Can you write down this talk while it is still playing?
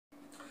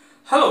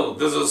Hello,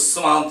 this is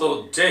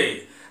Samantha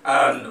Day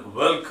and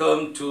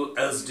welcome to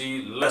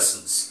SD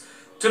Lessons.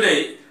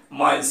 Today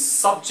my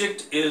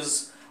subject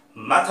is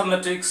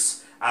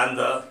mathematics and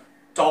the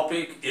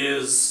topic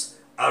is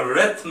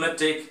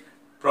arithmetic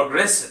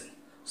progression.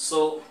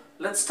 So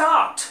let's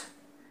start.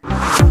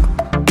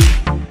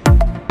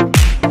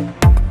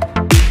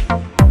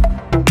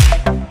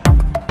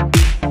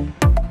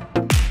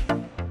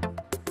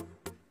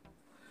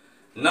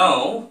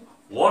 Now,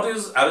 what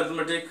is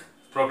arithmetic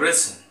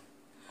progression?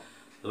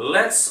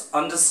 Let's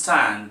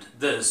understand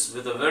this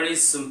with a very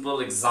simple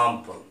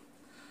example.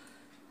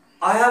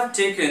 I have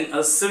taken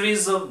a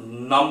series of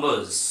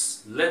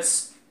numbers.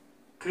 Let's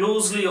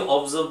closely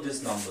observe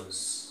these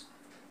numbers.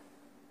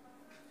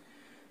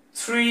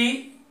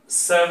 3,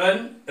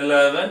 7,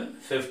 11,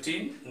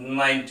 15,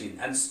 19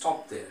 and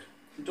stop there.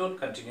 Don't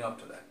continue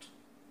after that.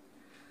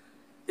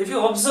 If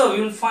you observe,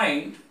 you will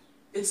find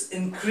it's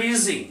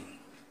increasing.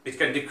 It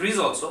can decrease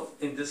also.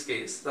 In this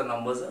case, the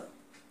numbers are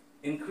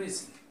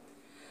increasing.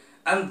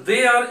 And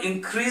they are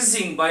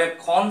increasing by a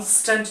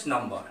constant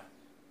number.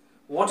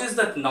 What is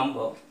that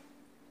number?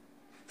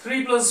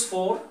 3 plus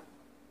 4,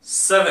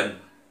 7.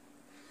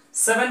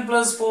 7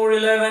 plus 4,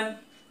 11.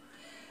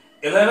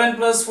 11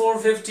 plus 4,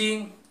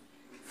 15.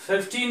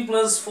 15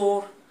 plus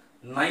 4,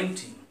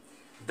 19.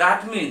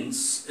 That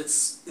means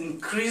it's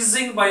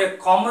increasing by a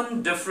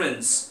common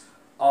difference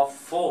of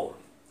 4.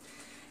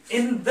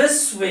 In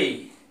this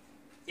way,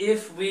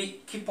 if we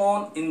keep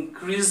on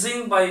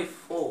increasing by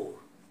 4,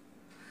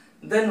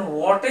 then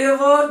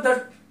whatever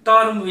the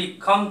term we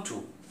come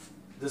to,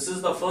 this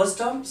is the first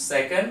term,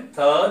 second,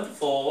 third,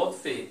 fourth,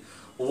 fifth,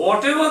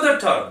 whatever the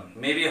term,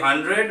 maybe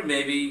 100,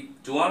 maybe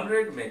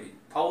 200, maybe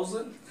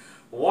 1000,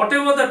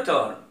 whatever the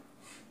term,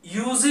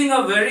 using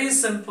a very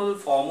simple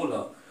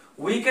formula,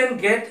 we can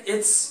get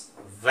its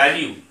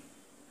value.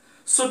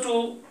 So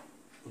to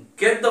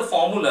get the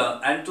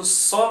formula and to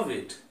solve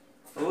it,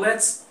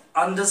 let's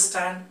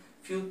understand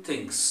few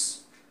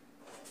things.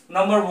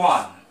 Number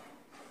 1,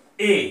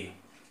 A.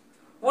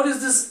 What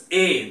is this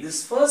A?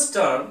 This first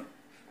term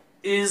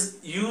is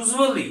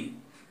usually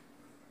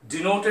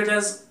denoted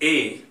as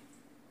A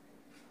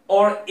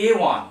or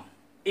A1,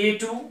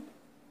 A2,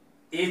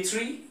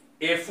 A3,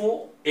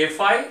 A4,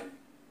 A5,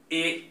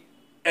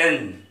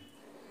 AN.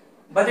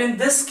 But in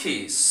this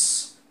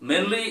case,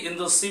 mainly in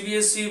the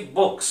CBSE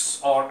books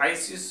or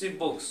ICSE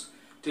books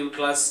till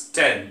class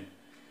 10,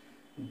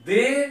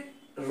 they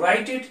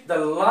write it the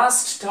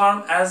last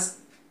term as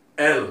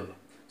L.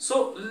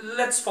 So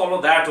let's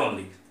follow that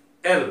only.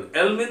 L.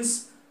 L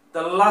means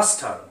the last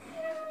term.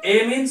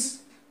 A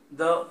means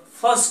the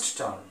first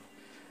term.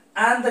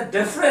 And the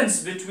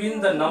difference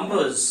between the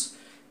numbers,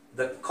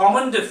 the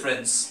common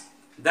difference,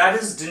 that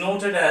is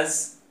denoted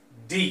as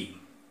D.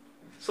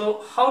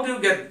 So how do you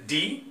get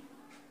D?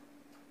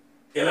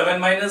 11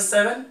 minus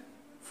 7,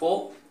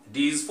 4.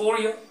 D is 4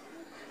 here.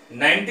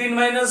 19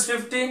 minus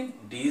 15,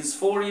 D is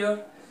 4 here.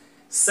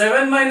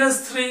 7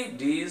 minus 3,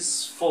 D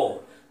is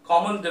 4.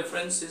 Common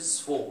difference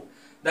is 4.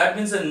 That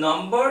means a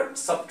number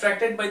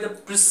subtracted by the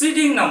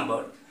preceding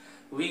number,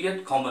 we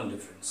get common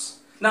difference.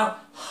 Now,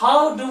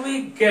 how do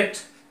we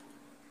get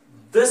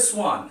this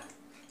one,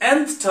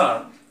 nth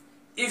term,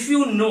 if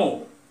you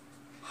know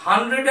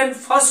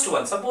 101st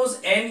one,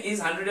 suppose n is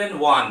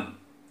 101,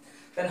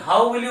 then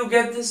how will you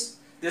get this?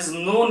 There's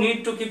no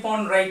need to keep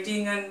on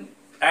writing and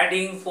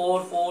adding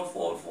 4, 4,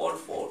 4, 4,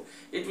 4.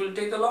 It will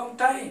take a long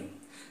time.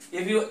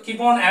 If you keep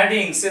on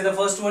adding, say the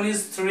first one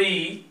is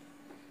 3,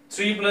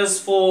 3 plus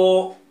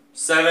 4,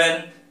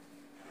 7,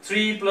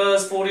 3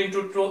 plus 4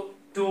 into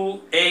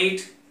 2,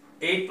 8,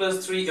 8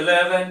 plus 3,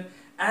 11,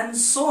 and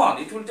so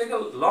on. It will take a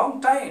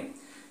long time.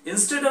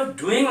 Instead of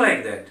doing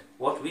like that,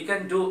 what we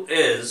can do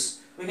is,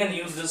 we can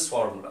use this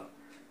formula.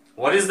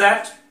 What is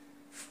that?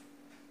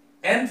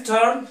 Nth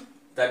term,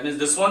 that means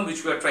this one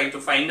which we are trying to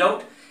find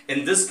out.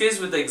 In this case,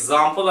 with the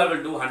example, I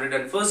will do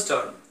 101st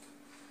term.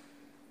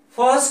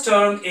 First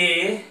term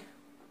A,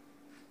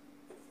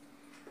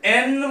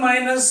 n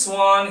minus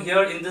 1,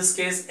 here in this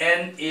case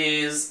n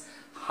is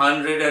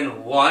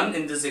 101.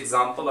 In this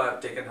example I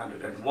have taken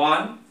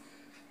 101.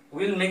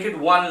 We'll make it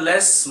 1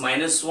 less,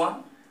 minus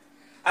 1.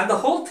 And the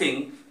whole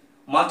thing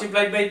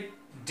multiplied by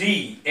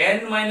D,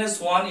 n minus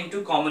 1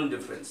 into common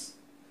difference.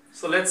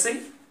 So let's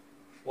see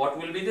what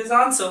will be this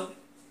answer.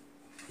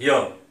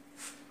 Here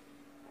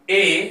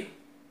A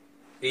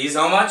is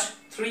how much?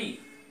 3.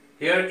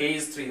 Here A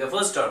is 3, the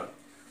first term.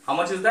 How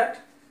much is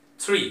that?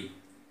 3.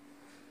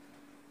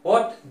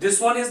 What?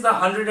 This one is the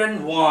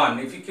 101.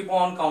 If you keep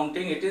on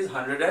counting, it is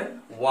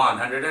 101.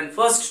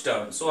 101st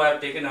term. So I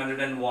have taken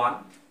 101.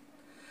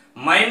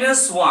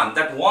 Minus 1.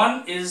 That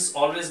 1 is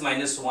always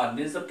minus 1.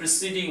 Means the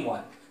preceding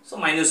one. So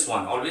minus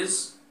 1.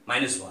 Always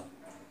minus 1.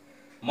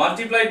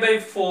 Multiplied by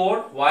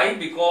 4. Why?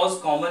 Because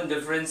common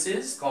difference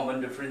is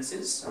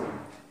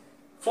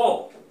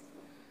 4.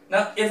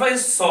 Now if I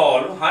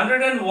solve,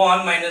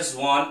 101 minus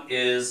 1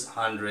 is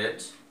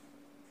 100.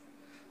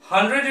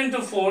 100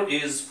 into 4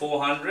 is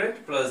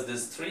 400 plus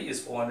this 3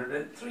 is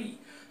 403.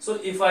 So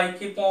if I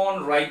keep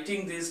on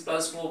writing this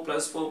plus 4,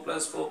 plus 4,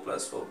 plus 4,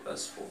 plus 4,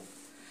 plus 4.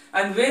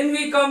 And when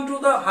we come to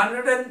the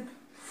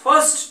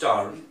 101st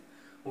term,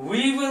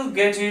 we will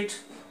get it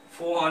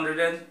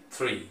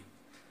 403.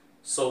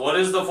 So what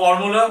is the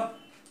formula?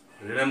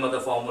 Remember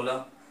the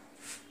formula.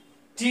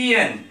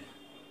 Tn,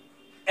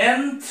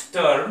 nth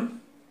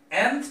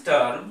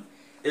term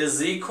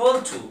is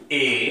equal to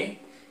A,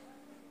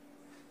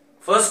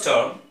 first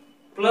term,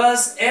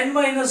 plus n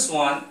minus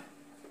 1.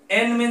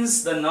 N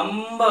means the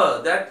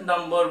number, that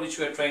number which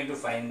we are trying to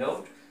find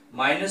out,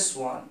 minus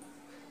 1,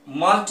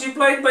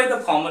 multiplied by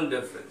the common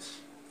difference.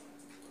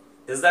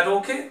 Is that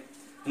okay?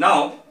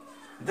 Now,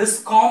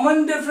 this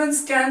common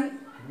difference can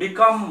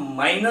become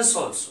minus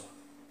also.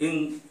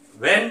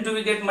 When do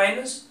we get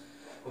minus?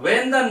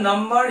 When the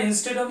number,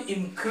 instead of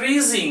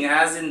increasing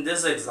as in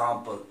this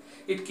example,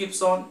 it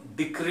keeps on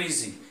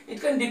decreasing.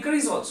 It can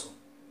decrease also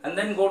and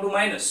then go to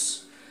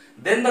minus.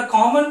 Then the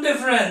common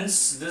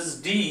difference, this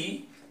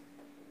D,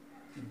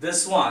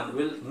 this one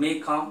will may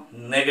come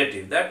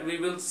negative. That we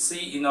will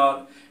see in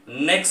our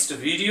next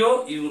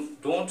video. You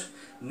don't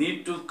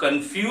need to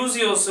confuse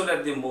yourself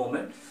at the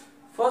moment.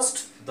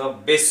 First, the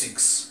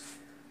basics.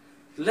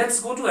 Let's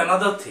go to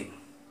another thing.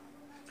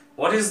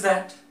 What is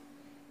that?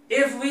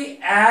 If we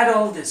add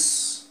all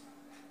this,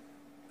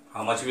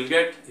 how much you will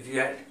get if you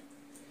add?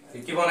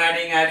 You keep on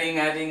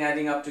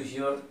adding up to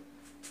here.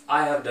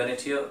 I have done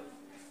it here.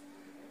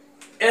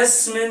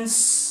 S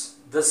means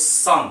the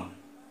sum.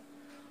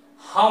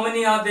 How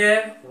many are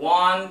there?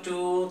 1,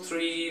 2,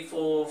 3,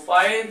 4,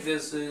 5.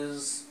 This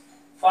is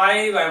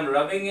 5. I am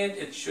rubbing it.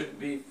 It should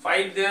be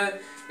 5 there.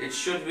 It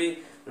should be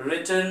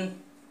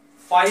written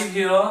 5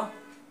 here.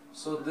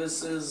 So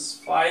this is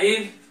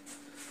 5.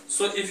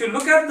 So if you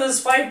look at these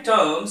 5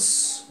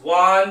 terms,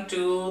 1,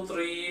 2,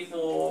 3,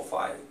 4,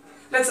 5.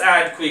 Let's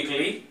add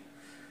quickly.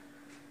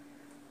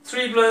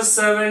 3 plus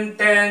 7,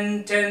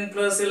 10, 10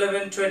 plus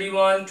 11,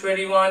 21,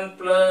 21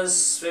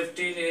 plus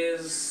 15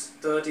 is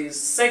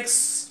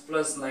 36,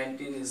 plus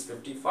 19 is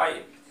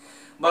 55.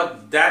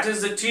 But that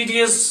is a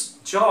tedious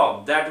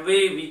job. That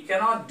way we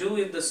cannot do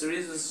it. The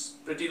series is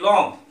pretty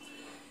long.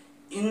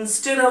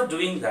 Instead of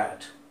doing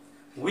that,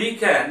 we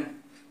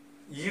can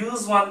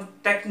use one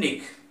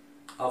technique,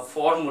 a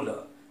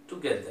formula to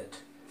get that.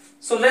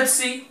 So let's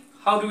see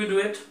how do we do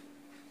it.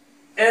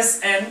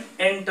 Sn,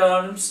 n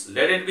terms,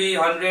 let it be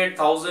 100,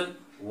 1000,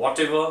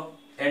 whatever,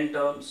 n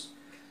terms.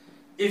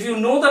 If you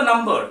know the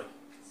number,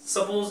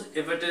 suppose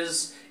if it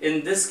is,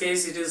 in this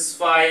case it is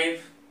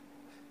 5,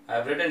 I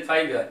have written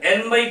 5 here,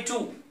 n by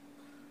 2,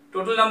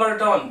 total number of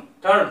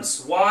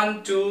terms,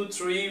 1, 2,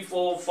 3,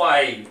 4,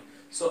 5.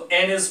 So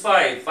n is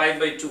 5, 5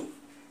 by 2.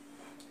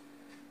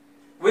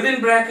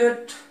 Within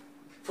bracket,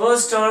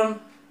 first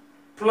term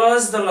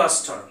plus the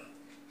last term.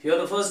 Here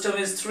the first term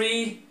is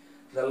 3,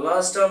 the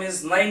last term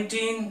is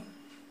 19.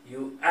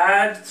 You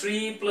add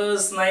 3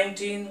 plus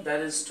 19, that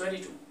is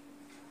 22.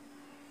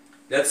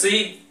 Let's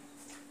see.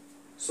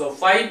 So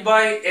 5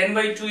 by n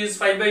by 2 is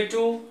 5 by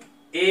 2.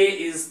 A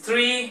is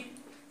 3.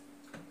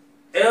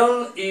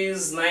 L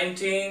is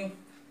 19.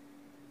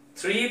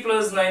 3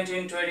 plus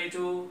 19,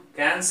 22.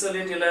 Cancel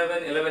it,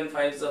 11. 11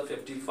 5s are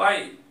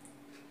 55.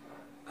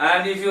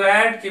 And if you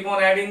add, keep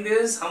on adding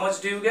this, how much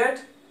do you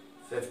get?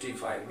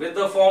 55. With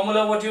the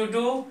formula, what you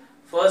do?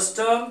 First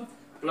term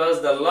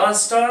plus the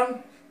last term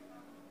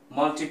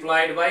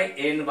multiplied by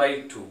n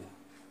by 2.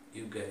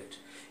 You get it.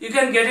 You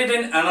can get it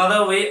in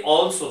another way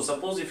also.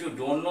 Suppose if you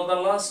don't know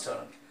the last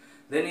term,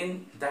 then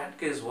in that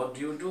case, what do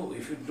you do?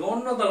 If you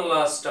don't know the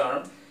last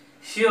term,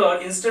 here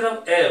instead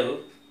of L,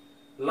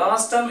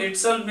 last term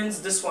itself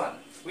means this one.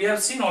 We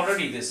have seen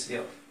already this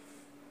here.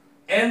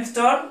 Nth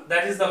term,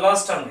 that is the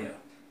last term here.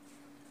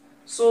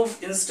 So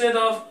instead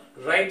of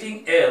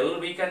writing L,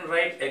 we can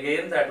write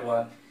again that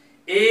one.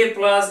 A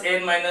plus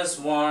n minus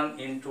 1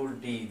 into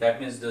D. That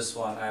means this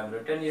one I have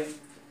written here.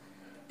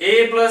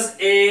 A plus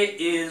A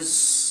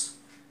is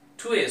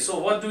 2A. So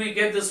what do we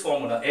get this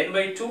formula? N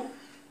by 2,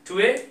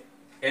 2A,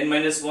 n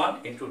minus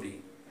 1 into D.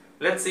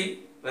 Let's see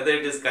whether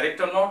it is correct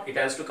or not. It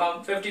has to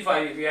come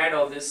 55 if we add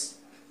all this.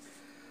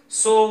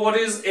 So what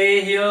is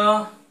A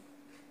here?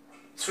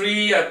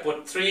 3, I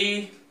put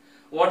 3.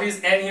 What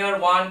is n here?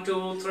 1,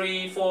 2,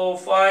 3, 4,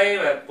 5.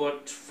 I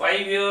put 5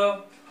 here.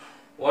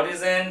 What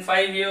is n?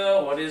 5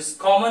 here. What is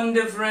common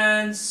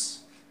difference?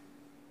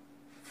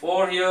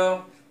 4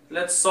 here.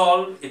 Let's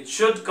solve. It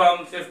should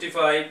come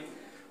 55.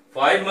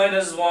 5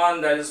 minus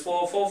 1, that is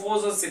 4. 4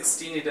 4s are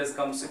 16. It has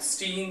come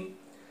 16.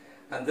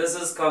 And this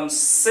has come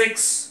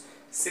 6.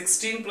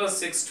 16 plus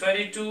 6,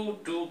 22.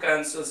 2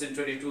 cancels in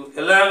 22.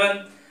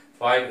 11.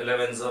 5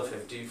 11s are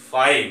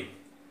 55.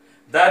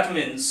 That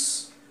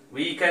means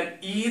we can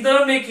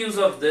either make use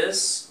of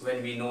this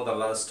when we know the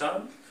last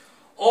term,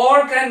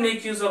 or can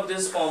make use of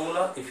this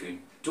formula if we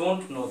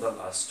don't know the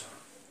last term.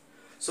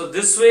 So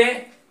this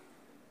way,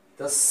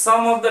 the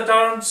sum of the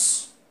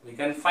terms we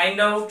can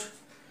find out,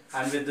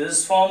 and with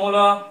this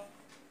formula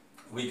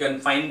we can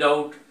find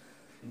out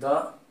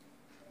the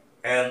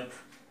nth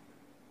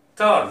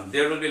term.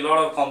 There will be a lot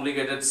of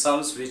complicated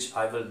sums which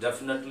I will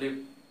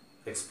definitely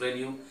explain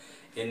you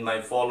in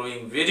my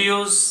following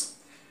videos.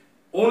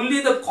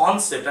 Only the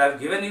concept, I have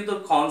given you the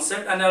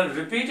concept and I will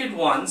repeat it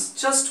once,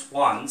 just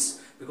once,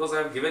 because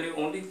I have given you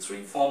only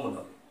 3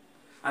 formula.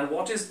 And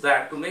what is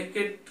that? To make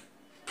it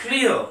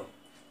clear,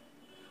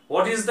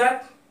 what is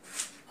that?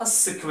 A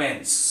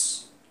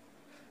sequence.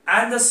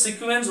 And the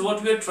sequence,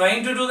 what we are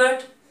trying to do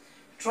that?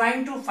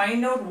 Trying to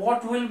find out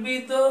what will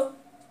be the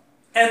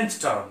nth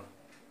term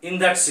in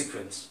that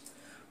sequence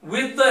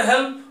with the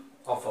help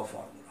of a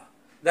formula.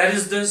 That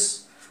is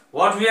this.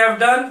 What we have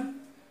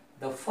done?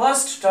 The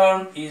first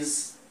term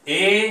is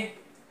A,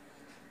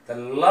 the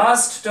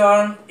last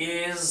term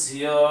is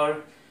here,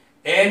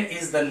 N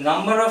is the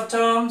number of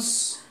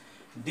terms,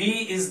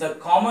 D is the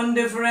common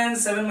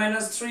difference, 7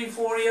 minus 3,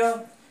 4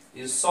 here.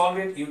 You solve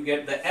it, you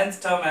get the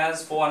nth term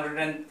as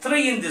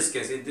 403 in this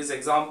case. In this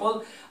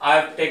example, I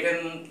have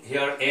taken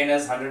here N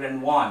as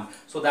 101.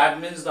 So that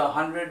means the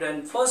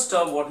 101st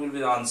term, what will be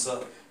the answer?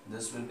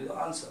 This will be the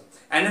answer.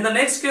 And in the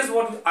next case,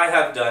 what I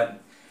have done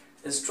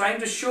is trying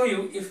to show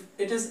you if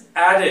it is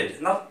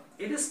added. Now,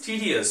 it is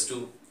tedious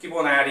to keep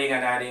on adding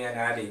and adding and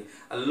adding.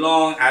 A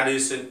long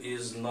addition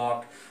is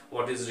not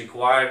what is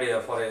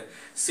required for a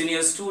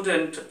senior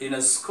student in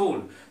a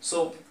school.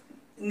 So,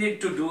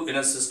 need to do in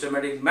a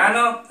systematic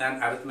manner,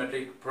 and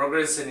arithmetic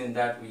progression, in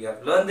that we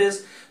have learned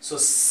this. So,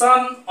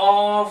 sum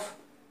of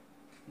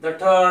the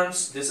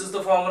terms, this is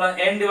the formula,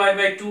 n divided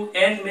by 2,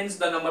 n means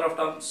the number of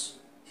terms.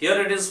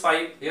 Here it is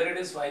 5, here it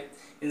is 5.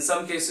 In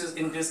some cases,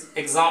 in this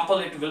example,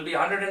 it will be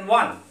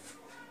 101.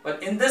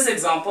 But in this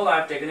example, I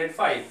have taken it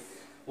 5.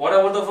 What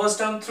about the first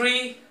term?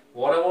 3.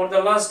 What about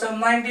the last term?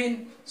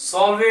 19.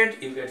 Solve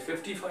it, you get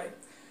 55.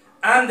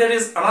 And there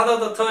is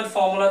another, the third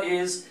formula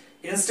is,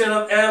 instead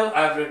of L,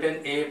 I have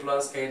written A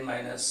plus N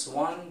minus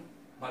 1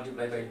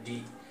 multiplied by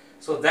D.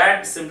 So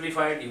that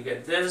simplified, you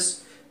get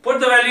this. Put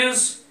the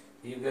values,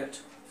 you get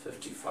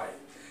 55.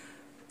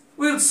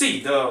 We'll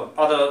see the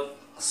other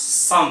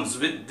sums.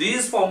 With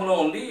these formula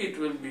only, it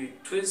will be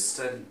twist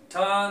and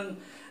turn,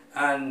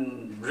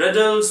 and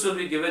riddles will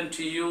be given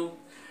to you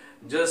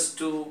just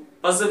to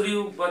puzzle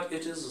you, but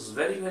it is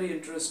very, very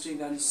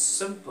interesting and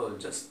simple.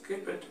 Just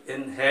keep it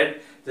in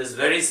head, this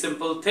very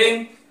simple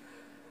thing.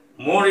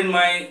 More in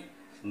my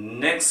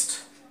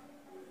next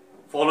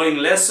following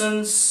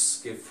lessons.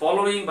 Keep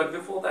following, but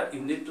before that,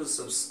 you need to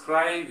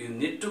subscribe, you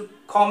need to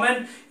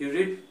comment,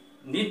 you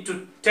need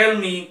to tell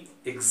me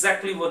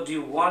exactly what do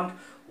you want,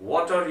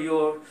 what are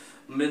your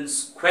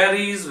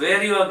queries,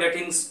 where you are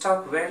getting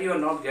stuck, where you are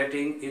not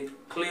getting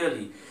it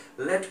clearly.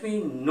 Let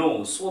me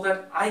know so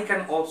that I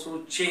can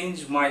also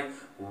change my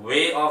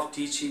way of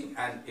teaching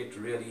and it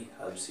really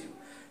helps you.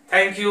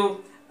 Thank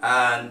you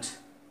and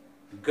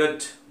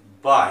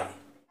goodbye.